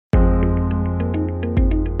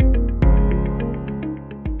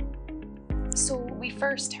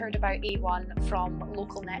first heard about A1 from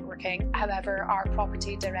local networking. However, our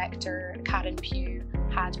property director, Karen Pugh,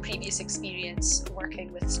 had previous experience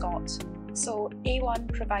working with Scott. So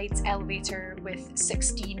A1 provides Elevator with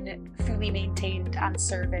 16 fully maintained and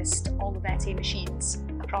serviced Olivetti machines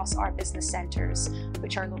across our business centres,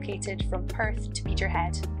 which are located from Perth to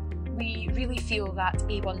Peterhead. We really feel that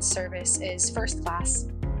A1's service is first class.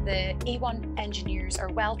 The A1 engineers are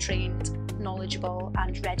well trained, knowledgeable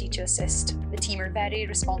and ready to assist. The team are very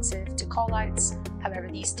responsive to call-outs, however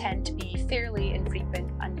these tend to be fairly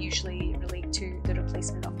infrequent and usually relate to the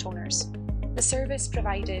replacement of toners. The service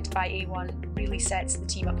provided by A1 really sets the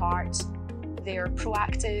team apart. They're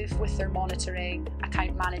proactive with their monitoring,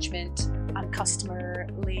 account management and customer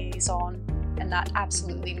liaison, and that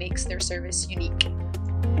absolutely makes their service unique.